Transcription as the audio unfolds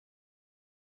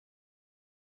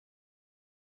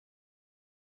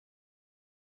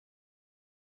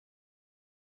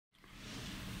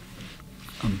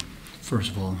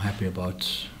First of all, I'm happy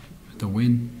about the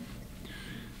win.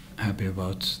 Happy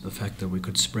about the fact that we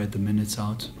could spread the minutes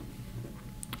out.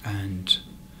 And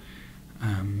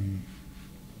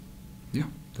yeah,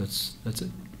 that's it.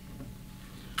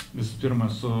 Visų pirma,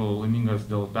 esu laimingas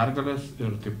dėl pergalės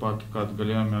ir taip pat, kad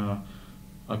galėjome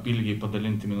apylygiai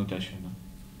padalinti minutę šiandien.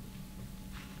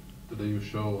 Today you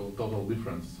show total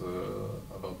difference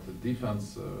about the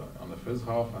defense on the first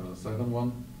half and the second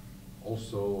one,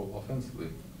 also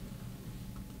offensively.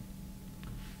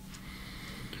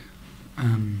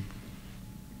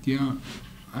 Yeah,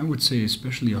 I would say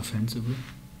especially offensively.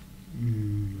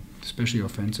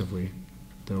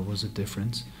 There was a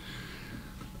difference.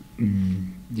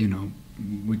 You know,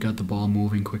 we got the ball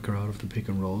moving quicker out of the pick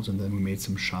and rolls, and then we made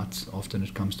some shots. Often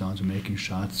it comes down to making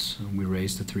shots. We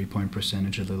raised the three-point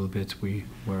percentage a little bit. We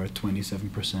were at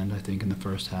 27%, I think, in the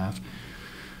first half.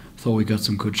 Thought we got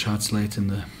some good shots late in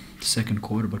the second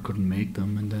quarter, but couldn't make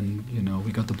them. And then, you know,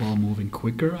 we got the ball moving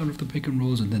quicker out of the pick and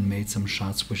rolls, and then made some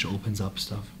shots, which opens up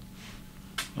stuff.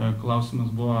 Klausimas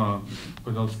buvo,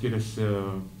 kodėl skiriasi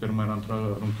pirma ir antra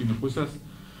rungtynių pusės.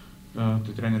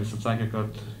 Tai treneris atsakė,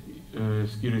 kad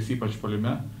skiriasi ypač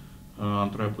puolime.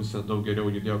 Antroje pusėje daug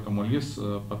geriau judėjo kamuolys,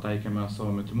 pataikėme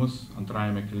savo metimus.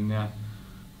 Antrajame kėlinyje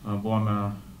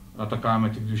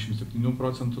atakavome tik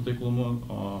 27% taiklumu,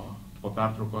 o po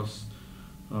pertraukos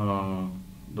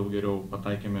daug geriau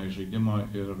pataikėme į žaidimą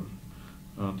ir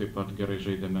taip pat gerai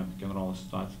žaidėme pick and roll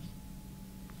situacijas.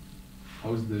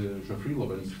 How is the Geoffrey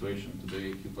Loven situation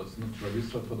today? He was not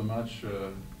registered for the match.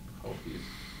 How he is?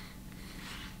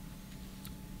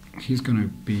 He's going to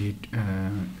be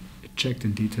checked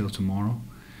in detail tomorrow,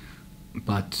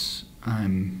 but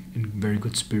I'm in very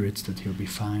good spirits that he'll be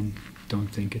fine. Don't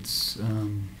think it's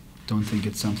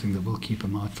something that will keep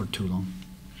him out for too long.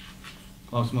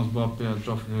 Klausimas buvo apie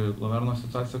Geoffrey Loverno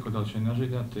situaciją, kodėl čia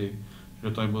nežaidė, tai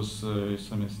rytoj bus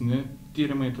išsamesni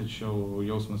tyrimai, tačiau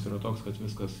jausmas yra toks, kad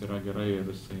viskas yra gerai ir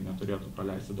jisai neturėtų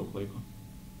praleisti daug laiko.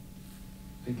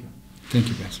 Thank you. Thank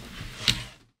you, guys.